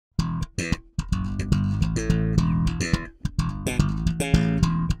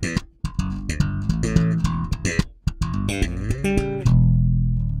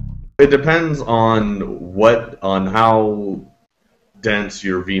It depends on how dense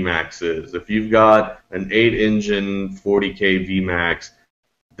your VMAX is. If you've got an 8-engine 40K VMAX,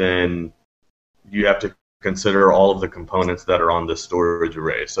 then you have to consider all of the components that are on this storage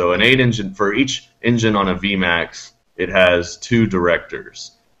array. So an 8-engine, for each engine on a VMAX, it has 2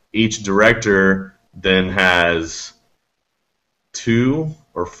 directors. Each director then has 2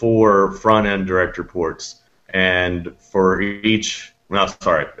 or 4 front-end director ports, and for each, no,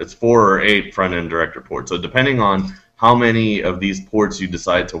 sorry, it's 4 or 8 front-end director ports. So depending on how many of these ports you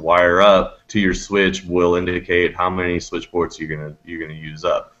decide to wire up to your switch will indicate how many switch ports you're gonna use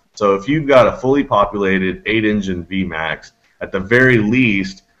up. So if you've got a fully populated 8-engine VMAX, at the very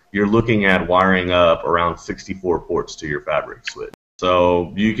least, you're looking at wiring up around 64 ports to your fabric switch.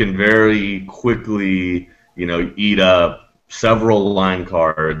 So you can very quickly, eat up several line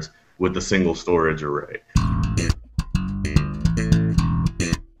cards with a single storage array.